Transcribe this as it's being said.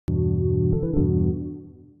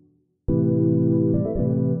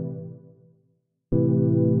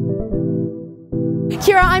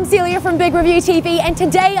I'm Celia from Big Review TV, and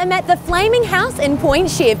today I'm at the Flaming House in Point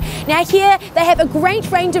Chev. Now here they have a great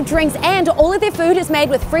range of drinks and all of their food is made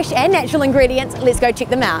with fresh and natural ingredients. Let's go check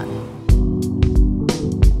them out.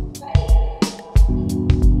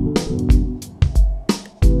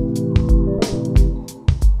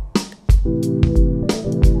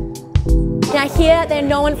 Now here they're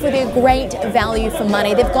known for their great value for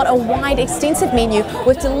money. They've got a wide, extensive menu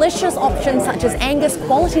with delicious options such as Angus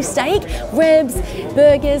quality steak, ribs,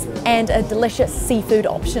 burgers, and a delicious seafood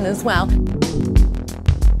option as well.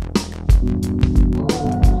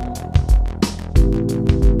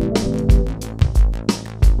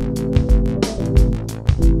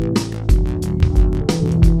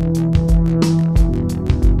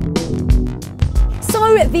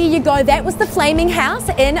 There you go, that was the Flaming House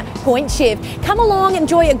in Point Chev. Come along,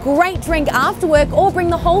 enjoy a great drink after work, or bring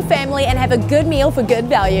the whole family and have a good meal for good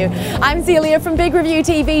value. I'm Celia from Big Review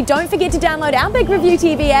TV. Don't forget to download our Big Review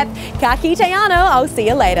TV app. Ka kite anō, I'll see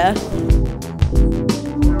you later.